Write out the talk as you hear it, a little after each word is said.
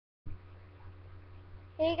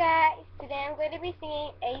Hey guys, today I'm going to be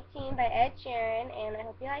singing "Ateam" by Ed Sheeran, and I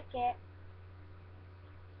hope you like it.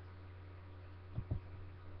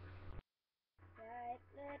 Bright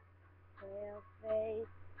lips, pale face,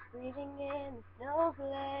 breathing in the snow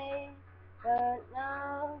glaze, burnt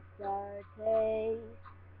lungs, sour taste.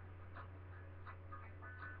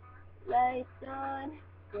 Lights on,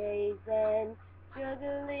 days end,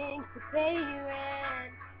 struggling to pay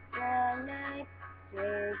rent. Long nights,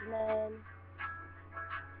 strange men.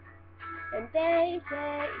 And they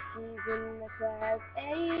say she's in the class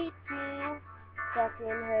 18, stuck in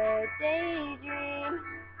her daydream.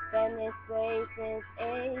 Been this way since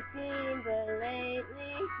 18, but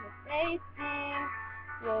lately my face seems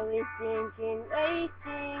slowly sinking,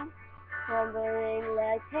 waiting, crumbling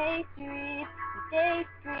like pastries. The day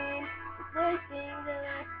screams, the worst thing that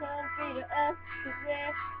has come free to us, 'cause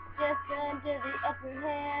we're just under the upper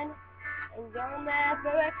hand, and going mad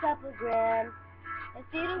for a couple grams. And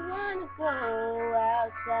she don't wanna go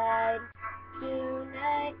outside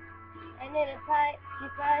tonight. And in a pipe she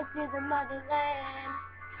flies to the motherland,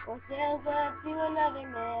 or sails up to another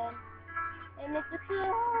man. And it's a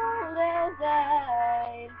cold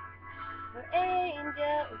outside for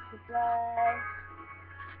angels to fly.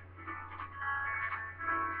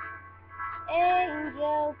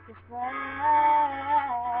 Angels to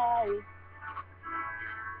fly.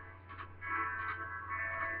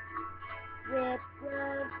 Rip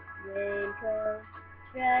gloves, raincoat,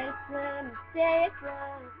 try to swim, stay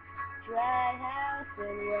afloat. Dry house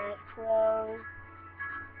and wet clothes.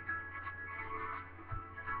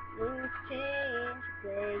 Loose change,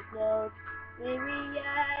 plague notes,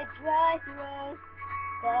 weary-eyed, dry throat.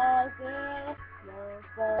 Call girl, no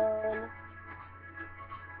phone.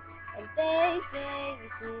 And they say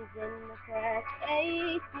she's in the class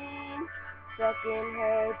 18, stuck in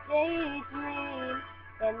her daydream.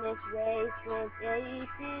 Been this way since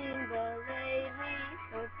 18, but lately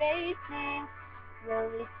her face seems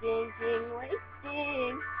slowly sinking,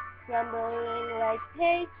 wasting, crumbling like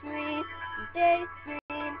pastries. And they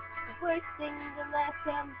scream, the worst thing that last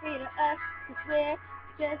come free to us, 'cause we're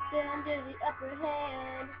just under the upper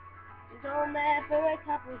hand, and go mad for a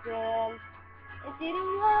couple grams. And she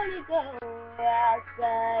don't wanna go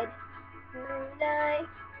outside tonight.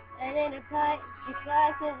 And in a pipe she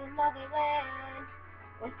flies to the motherland,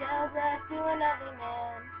 or sells us to another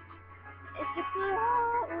man. It's too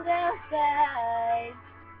cold outside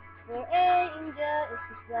for angels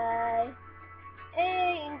to fly.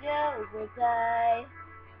 Angels will die,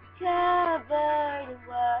 covered in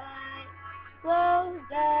white,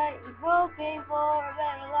 closed eyes, hoping for a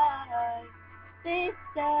better life. This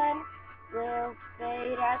time will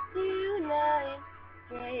fade out tonight,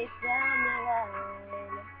 straight down the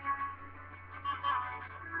line.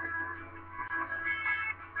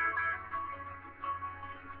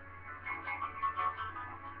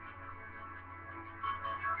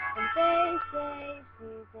 And they say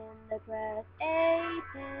she's in the class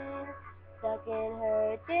 18, stuck in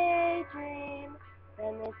her daydream.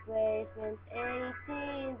 Been this way since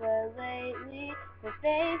 18, but lately her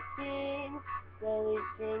face seems slowly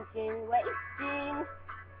sinking, wasting,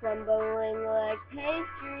 crumbling like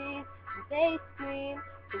pastries. And they scream,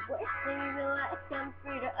 the worst things in life come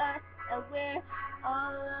free to us, and we're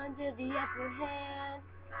all under the upper hand,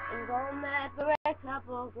 and go mad for a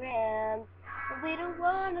couple grams. But we don't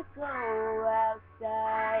wanna go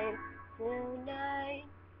outside tonight.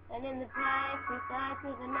 And in the pipes we fly to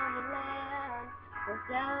another land, or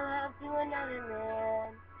sell love to another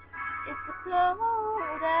man. It's so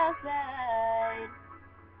cold outside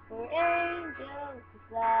for angels to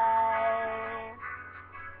fly.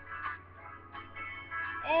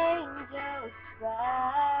 Angels to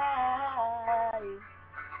fly.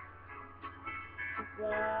 To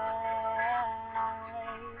fly.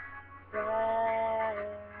 Fly.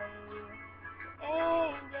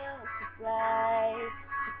 Angels to fly.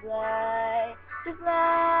 To fly. To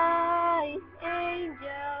fly.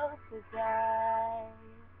 Angels to fly.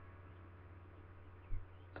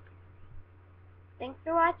 Thanks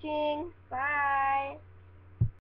for watching. Bye.